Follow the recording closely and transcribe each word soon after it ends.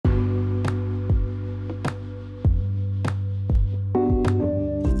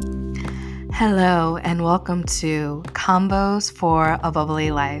Hello, and welcome to Combos for a Bubbly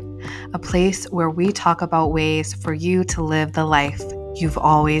Life, a place where we talk about ways for you to live the life you've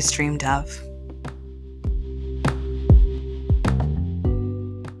always dreamed of.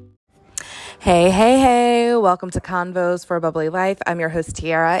 Hey, welcome to Convos for a Bubbly Life. I'm your host,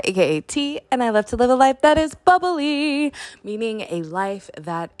 Tiara, aka T, and I love to live a life that is bubbly, meaning a life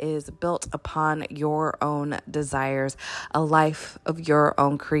that is built upon your own desires, a life of your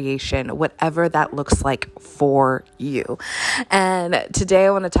own creation, whatever that looks like for you. And today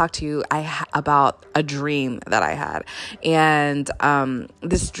I want to talk to you about a dream that I had. And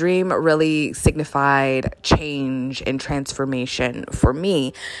this dream really signified change and transformation for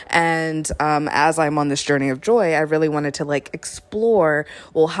me. And as I'm on this journey of joy, I really wanted to explore,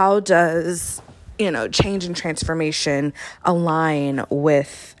 well, how does change and transformation align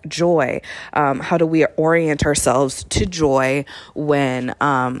with joy? How do we orient ourselves to joy when,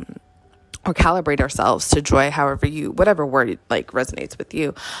 or calibrate ourselves to joy, whatever word resonates with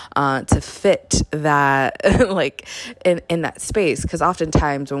you, to fit that, in that space. Cause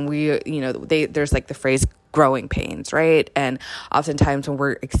oftentimes when there's the phrase growing pains, right? And oftentimes when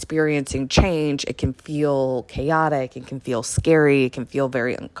we're experiencing change, it can feel chaotic, it can feel scary, it can feel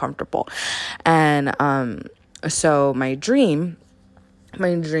very uncomfortable. And, so my dream,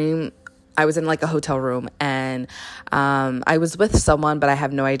 I was in a hotel room and I was with someone, but I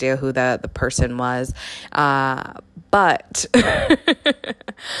have no idea who the person was. But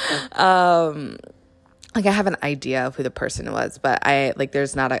I have an idea of who the person was, but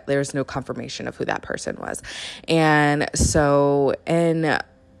there's no confirmation of who that person was. And so in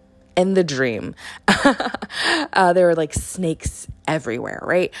the dream, there were snakes everywhere,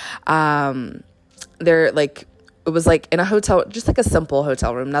 right? It was in a hotel, just a simple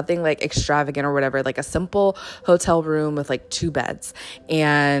hotel room, nothing extravagant or whatever, a simple hotel room with two beds.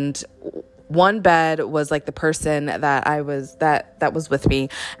 And one bed was the person that was with me.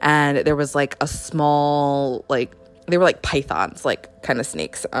 And there was a small, they were pythons, kind of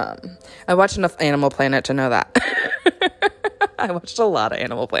snakes. I watched enough Animal Planet to know that. I watched a lot of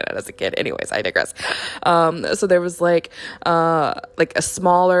Animal Planet as a kid. Anyways, I digress. So there was a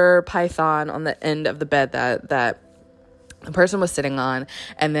smaller python on the end of the bed that the person was sitting on.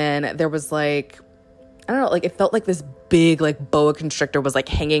 And then there was I don't know, it felt this big, boa constrictor was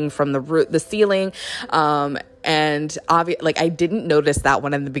hanging from the ceiling. And I didn't notice that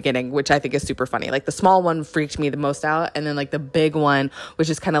one in the beginning, which I think is super funny. The small one freaked me the most out. And then the big one was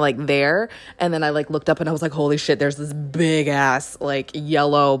just kind of there. And then I looked up and I was like, holy shit, there's this big ass,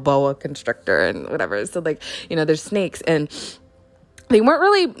 yellow boa constrictor and whatever. So there's snakes and they weren't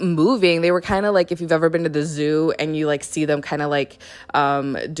really moving. They were kind of if you've ever been to the zoo and you see them kind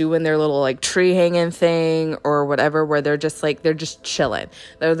of doing their little tree hanging thing or whatever, where they're just chilling.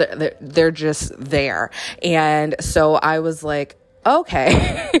 They're just there. And so I was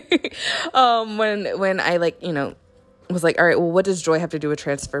okay. When I was all right, well, what does joy have to do with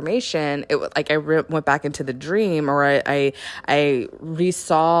transformation? It was I went back into the dream, or I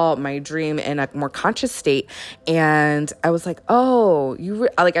resaw my dream in a more conscious state, and I was oh,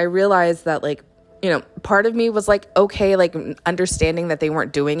 I realized that part of me was okay, understanding that they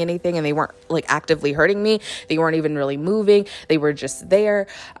weren't doing anything and they weren't actively hurting me. They weren't even really moving. They were just there.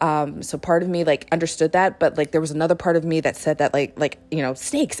 So part of me understood that, but there was another part of me that said that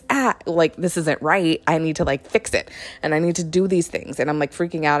snakes, this isn't right. I need to fix it and I need to do these things. And I'm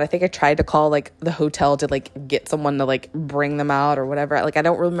freaking out. I think I tried to call the hotel to get someone to bring them out or whatever. I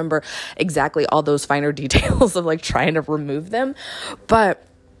don't remember exactly all those finer details of trying to remove them, but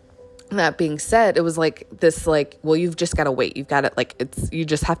that being said, it was this, well, you've just got to wait. You've got to, you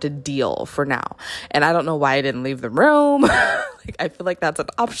just have to deal for now. And I don't know why I didn't leave the room. I feel that's an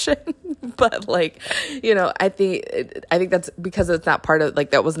option, but I think that's because it's not part of,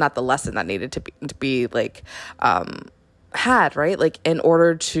 that was not the lesson that needed to be had, right?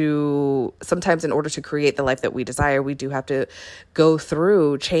 Sometimes in order to create the life that we desire, we do have to go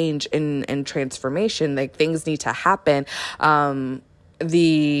through change and transformation. Things need to happen.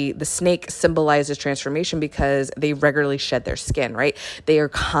 The snake symbolizes transformation because they regularly shed their skin, right? They are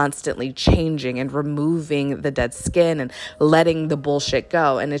constantly changing and removing the dead skin and letting the bullshit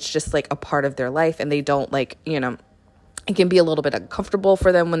go. And it's just a part of their life. And they don't it can be a little bit uncomfortable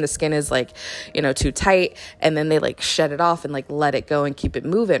for them when the skin is too tight, and then they shed it off and let it go and keep it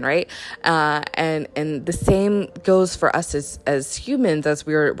moving, right? And the same goes for us as humans, as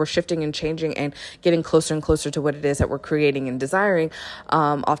we're shifting and changing and getting closer and closer to what it is that we're creating and desiring.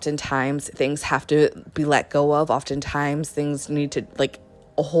 Oftentimes things have to be let go of. Oftentimes things need to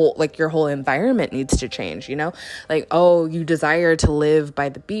your whole environment needs to change, like, oh, you desire to live by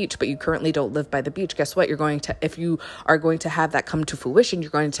the beach, but you currently don't live by the beach. Guess what? If you are going to have that come to fruition,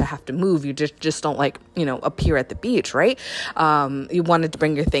 you're going to have to move. You just don't appear at the beach, right? You wanted to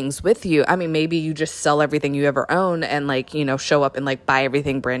bring your things with you. I mean, maybe you just sell everything you ever own and show up and buy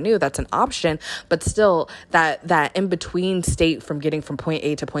everything brand new. That's an option, but still that in between state from getting from point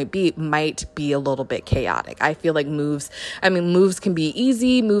A to point B might be a little bit chaotic. I feel like moves can be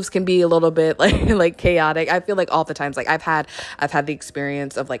easy. Moves can be a little bit like chaotic. I feel like all the times, I've had the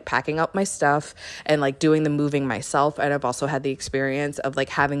experience of packing up my stuff and doing the moving myself. And I've also had the experience of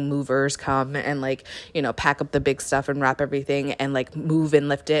having movers come and pack up the big stuff and wrap everything and move and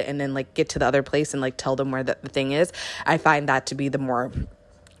lift it and then get to the other place and tell them where the thing is. I find that to be the more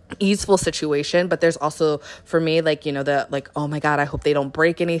easeful situation. But there's also for me oh my God, I hope they don't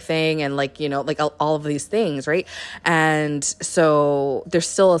break anything and all of these things, right? And so there's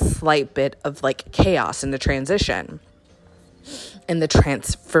still a slight bit of chaos in the transition, in the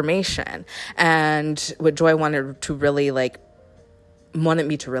transformation. And what Joy wanted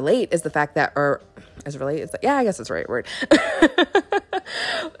me to relate is the fact that, I guess that's the right word.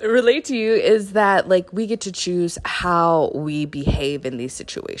 Relate to you is that we get to choose how we behave in these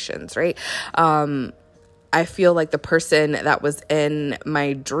situations, right? I feel like the person that was in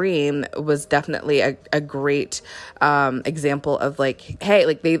my dream was definitely a great example of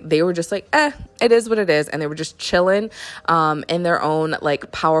hey, they were just it is what it is. And they were just chilling in their own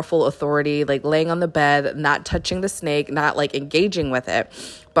powerful authority, laying on the bed, not touching the snake, not engaging with it,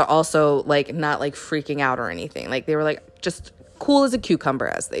 but also not freaking out or anything. They were just cool as a cucumber,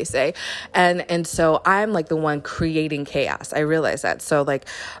 as they say. And so I'm the one creating chaos. I realize that. So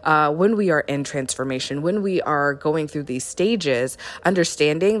when we are in transformation, when we are going through these stages,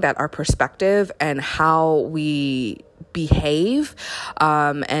 understanding that our perspective and how we behave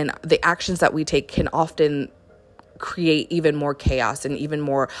and the actions that we take can often create even more chaos and even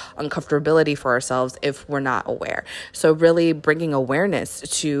more uncomfortability for ourselves if we're not aware. So really bringing awareness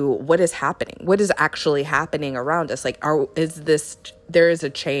to what is happening, what is actually happening around us. There is a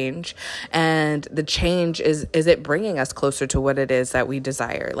change, and the change is it bringing us closer to what it is that we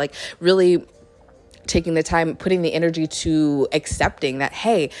desire? Really taking the time, putting the energy to accepting that,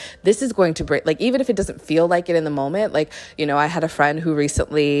 hey, this is going to break, even if it doesn't feel like it in the moment. I had a friend who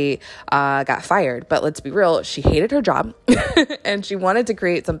recently got fired, but let's be real, she hated her job and she wanted to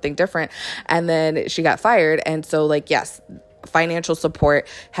create something different, and then she got fired. And so yes, financial support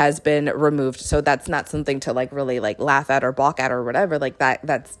has been removed. So that's not something to really laugh at or balk at or whatever.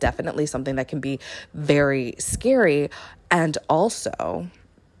 That's definitely something that can be very scary. And also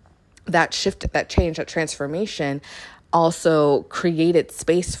that shift, that change, that transformation also created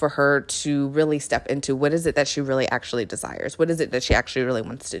space for her to really step into what is it that she really actually desires? What is it that she actually really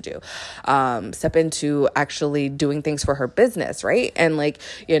wants to do? Step into actually doing things for her business, right? And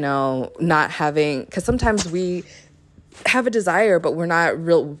not having, because sometimes we have a desire, but we're not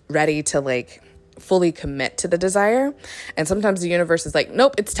real ready to fully commit to the desire. And sometimes the universe is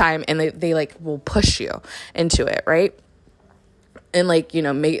nope, it's time. And they will push you into it, right? And make you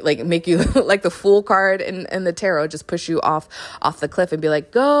the Fool card in the tarot, just push you off the cliff and be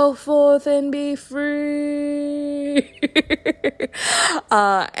go forth and be free.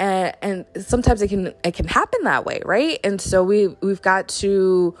 And sometimes it can happen that way, right? And so we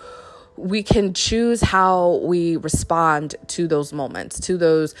can choose how we respond to those moments, to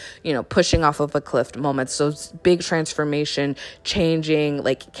those, pushing off of a cliff moments, those big transformation, changing,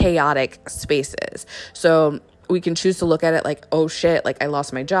 chaotic spaces. So we can choose to look at it oh shit, I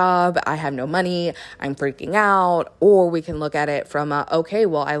lost my job, I have no money, I'm freaking out. Or we can look at it from okay,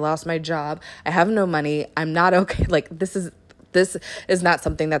 well, I lost my job, I have no money, I'm not okay. This is not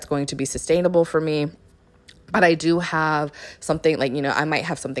something that's going to be sustainable for me. But I do have something I might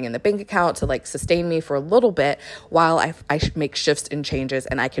have something in the bank account to sustain me for a little bit while I make shifts and changes.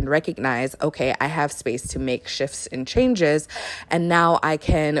 And I can recognize, okay, I have space to make shifts and changes. And now I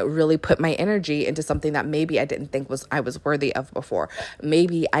can really put my energy into something that maybe I didn't think I was worthy of before.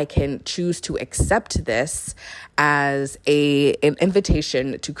 Maybe I can choose to accept this as an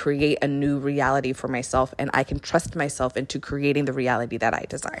invitation to create a new reality for myself. And I can trust myself into creating the reality that I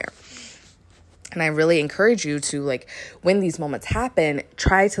desire. And I really encourage you to when these moments happen,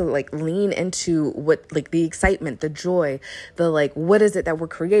 try to lean into what the excitement, the joy, the what is it that we're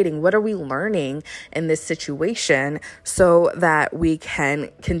creating? What are we learning in this situation so that we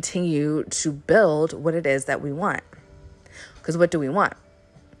can continue to build what it is that we want? Because what do we want?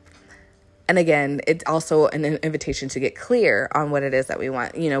 And again, it's also an invitation to get clear on what it is that we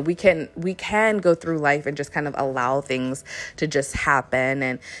want. You know, we can go through life and just kind of allow things to just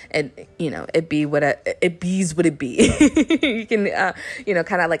happen, and you know, it bees what it be. You can you know,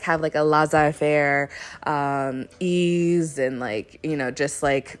 kind of like have like a laissez-faire ease, and like, you know, just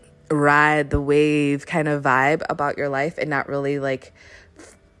like ride the wave kind of vibe about your life, and not really like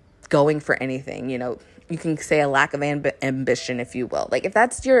going for anything. You know, you can say a lack of ambition, if you will. Like, if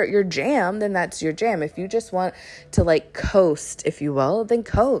that's your jam, then that's your jam. If you just want to like coast, if you will, then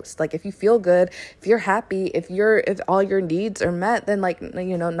coast. Like, if you feel good, if you're happy, if all your needs are met, then like,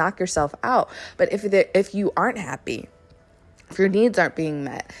 you know, knock yourself out. But if you aren't happy, if your needs aren't being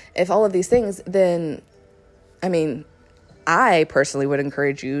met, if all of these things, then, I mean, I personally would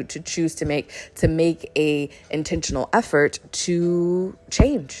encourage you to choose to make a intentional effort to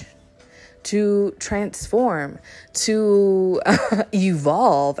change, to transform, to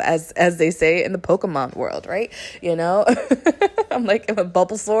evolve, as they say in the Pokemon world, right? You know, I'm a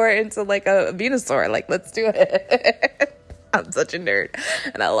Bulbasaur into like a Venusaur. Like, let's do it. I'm such a nerd,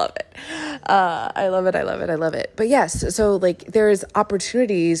 and I love it. I love it. But yes, so like there's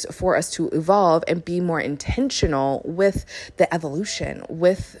opportunities for us to evolve and be more intentional with the evolution,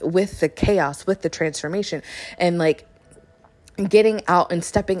 with the chaos, with the transformation, and like getting out and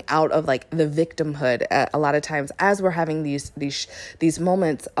stepping out of like the victimhood. A lot of times, as we're having these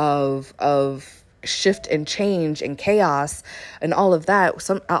moments of shift and change and chaos and all of that,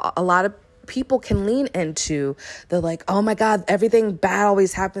 a lot of people can lean into the like, oh my God, everything bad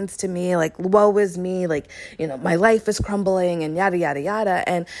always happens to me. Like, woe is me. Like, you know, my life is crumbling and yada, yada, yada.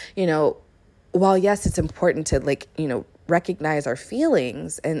 And, you know, while yes, it's important to like, you know, recognize our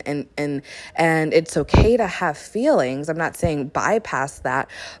feelings and it's okay to have feelings. I'm not saying bypass that,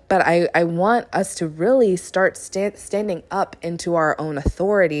 but I want us to really start standing up into our own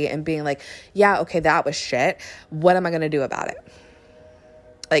authority and being like, yeah, okay, that was shit. What am I going to do about it?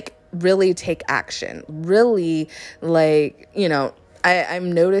 Like, really take action, really, like, you know,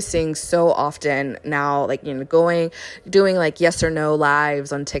 I'm noticing so often now, like, you know, doing like yes or no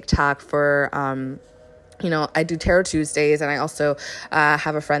lives on TikTok for, you know, I do Tarot Tuesdays, and I also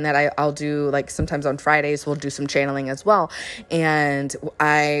have a friend that I'll do like sometimes on Fridays, we'll do some channeling as well. And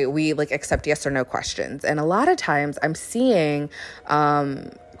we like accept yes or no questions. And a lot of times I'm seeing,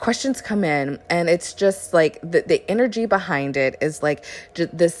 questions come in, and it's just like the energy behind it is like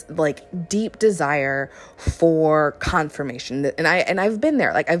this like deep desire for confirmation. And I've been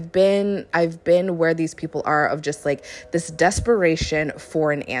there. Like I've been where these people are, of just like this desperation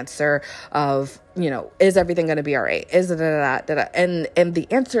for an answer of, you know, is everything going to be all right? Is it and the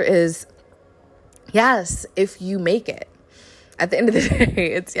answer is yes, if you make it. At the end of the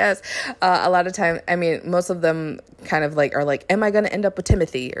day, it's yes. A lot of time, I mean, most of them kind of like are like, am I going to end up with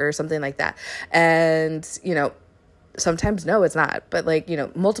Timothy or something like that? And, you know, sometimes no, it's not. But like, you know,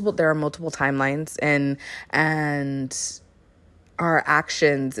 there are multiple timelines, and our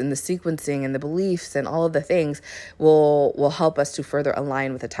actions and the sequencing and the beliefs and all of the things will help us to further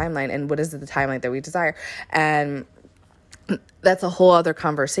align with the timeline. And what is the timeline that we desire? And that's a whole other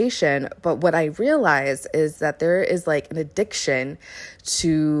conversation. But what I realize is that there is like an addiction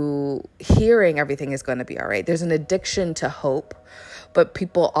to hearing everything is going to be all right. There's an addiction to hope, but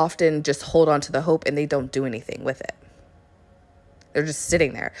people often just hold on to the hope and they don't do anything with it. They're just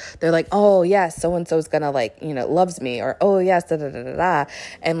sitting there. They're like, oh yes, so-and-so is going to like, you know, loves me, or, oh yes, da, da, da, da, da.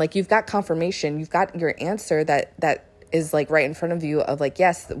 And like, you've got confirmation, you've got your answer that is like right in front of you, of like,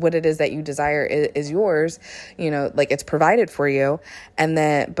 yes, what it is that you desire is yours, you know, like it's provided for you. And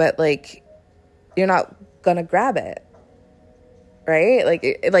then, but like, you're not going to grab it, right?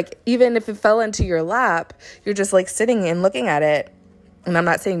 Like even if it fell into your lap, you're just like sitting and looking at it. And I'm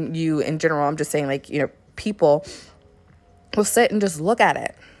not saying you in general, I'm just saying like, you know, people will sit and just look at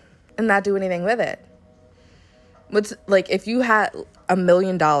it and not do anything with it. What's like, if you had $1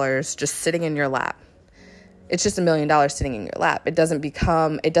 million just sitting in your lap, it's just $1 million sitting in your lap. It doesn't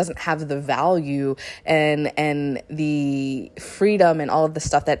have the value and the freedom and all of the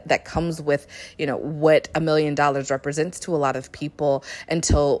stuff that comes with, you know, what $1 million represents to a lot of people,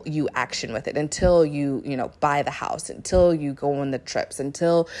 until you action with it, until you know, buy the house, until you go on the trips,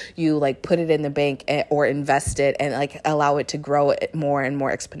 until you like put it in the bank or invest it and like allow it to grow it more and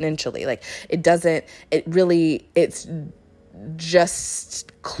more exponentially. Like it's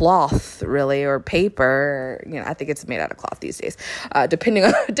just cloth, really, or paper. You know, I think it's made out of cloth these days,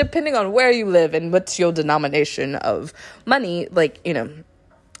 depending on where you live and what's your denomination of money. Like, you know,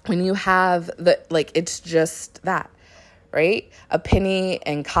 when you have it's just that, right? A penny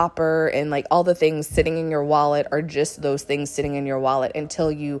and copper and like all the things sitting in your wallet are just those things sitting in your wallet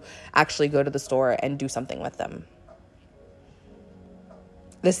until you actually go to the store and do something with them.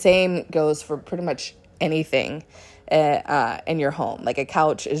 The same goes for pretty much anything in your home. Like a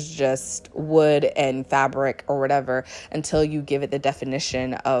couch is just wood and fabric or whatever until you give it the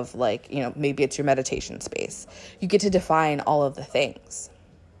definition of like, maybe it's your meditation space. You get to define all of the things,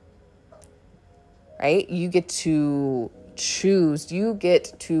 right? You get to choose, you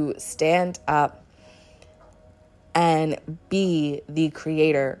get to stand up and be the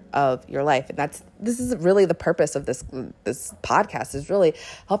creator of your life. And this is really the purpose of this podcast, is really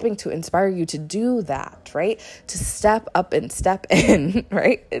helping to inspire you to do that, right? To step up and step in,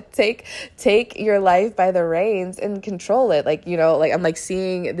 right? Take your life by the reins and control it. Like, I'm like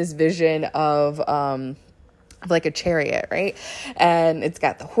seeing this vision of like a chariot, right? And it's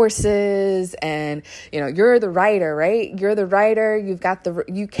got the horses and, you're the rider, right? You're the rider. You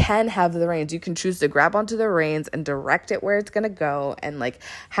can have the reins. You can choose to grab onto the reins and direct it where it's going to go and like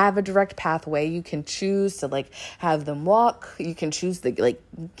have a direct pathway. You can choose to like have them walk. You can choose to like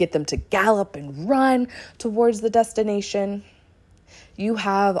get them to gallop and run towards the destination. You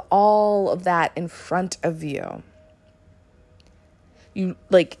have all of that in front of you.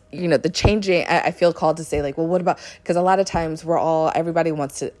 The changing, I feel called to say like, well, what about, because a lot of times everybody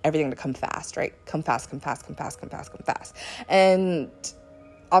wants everything to come fast, right? Come fast. And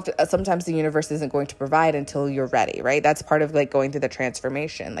often, sometimes the universe isn't going to provide until you're ready, right? That's part of like going through the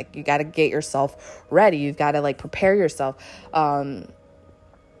transformation. Like you got to get yourself ready. You've got to like prepare yourself.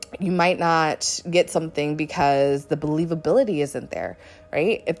 You might not get something because the believability isn't there,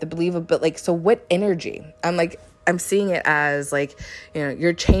 right? If the believability, like, so what energy? I'm seeing it as like,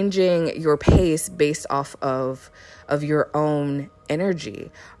 you're changing your pace based off of your own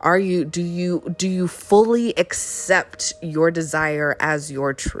energy. Do you fully accept your desire as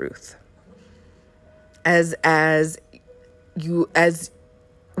your truth? As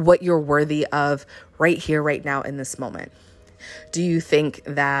what you're worthy of right here, right now in this moment? Do you think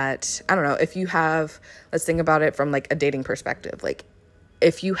that, I don't know, if you have, let's think about it from like a dating perspective. Like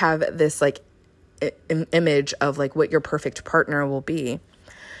if you have this like image of like what your perfect partner will be,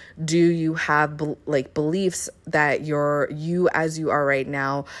 do you have beliefs that you as you are right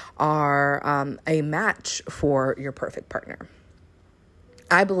now are a match for your perfect partner?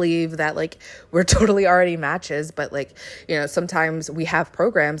 I believe that like we're totally already matches, but like, sometimes we have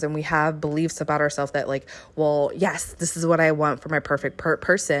programs and we have beliefs about ourselves that like, well, yes, this is what I want for my perfect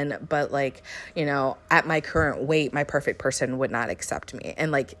person. But like, at my current weight, my perfect person would not accept me.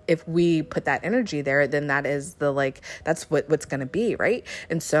 And like, if we put that energy there, then that is that's what's going to be. Right.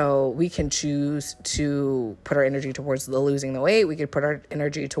 And so we can choose to put our energy towards losing the weight. We could put our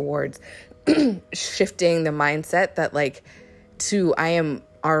energy towards shifting the mindset that like, I am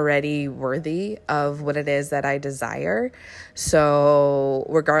already worthy of what it is that I desire. So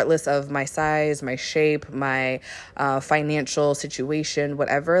regardless of my size, my shape, my financial situation,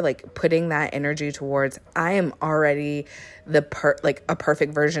 whatever, like putting that energy towards, I am already a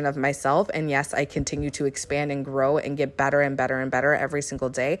perfect version of myself. And yes, I continue to expand and grow and get better and better and better every single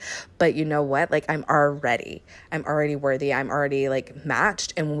day. But you know what? Like I'm already worthy. I'm already like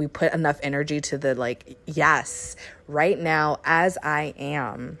matched. And when we put enough energy to the like, yes, right now as I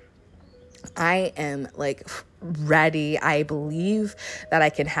am like ready. I believe that I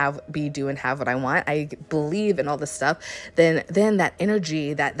can be, do, and have what I want. I believe in all this stuff. Then that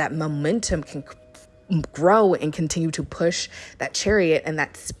energy, that momentum can grow and continue to push that chariot, and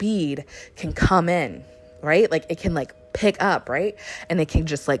that speed can come in, right? Like it can like pick up, right? And it can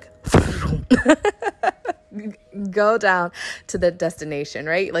just like go down to the destination,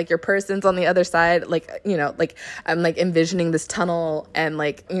 right? Like your person's on the other side, like, like I'm like envisioning this tunnel and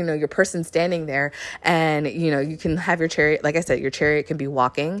like, your person standing there and, you can have your chariot, like I said, your chariot can be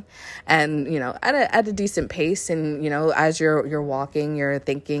walking and, at a decent pace. And, as you're walking, you're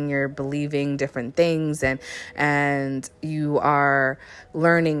thinking, you're believing different things and you are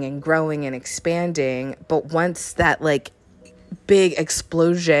learning and growing and expanding. But once that like big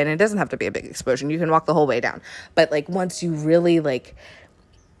explosion, it doesn't have to be a big explosion, you can walk the whole way down, but like once you really like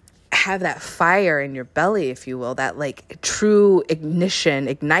have that fire in your belly, if you will, that like true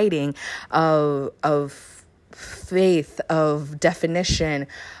igniting of faith, of definition,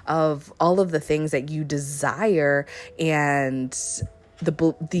 of all of the things that you desire, and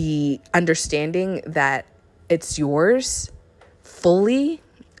the understanding that it's yours fully,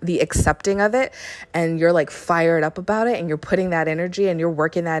 the accepting of it, and you're like fired up about it, and you're putting that energy and you're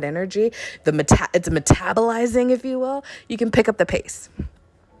working that energy, it's metabolizing, if you will, you can pick up the pace.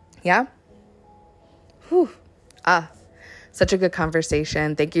 Yeah. Whew. Such a good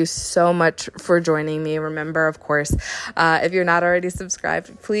conversation. Thank you so much for joining me. Remember, of course, if you're not already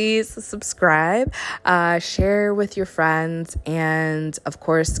subscribed, please subscribe, share with your friends, and of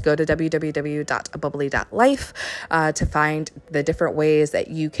course, go to www.abubbly.life to find the different ways that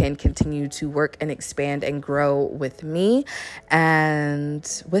you can continue to work and expand and grow with me.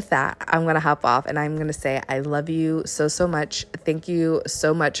 And with that, I'm going to hop off and I'm going to say I love you so, so much. Thank you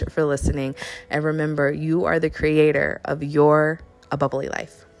so much for listening. And remember, you are the creator of your A Bubbly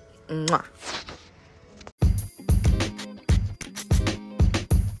Life. Mwah.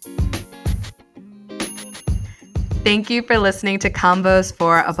 Thank you for listening to Convos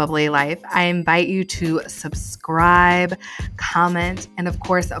for a Bubbly Life. I invite you to subscribe, comment, and of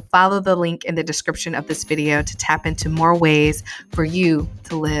course, follow the link in the description of this video to tap into more ways for you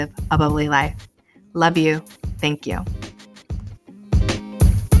to live a bubbly life. Love you. Thank you.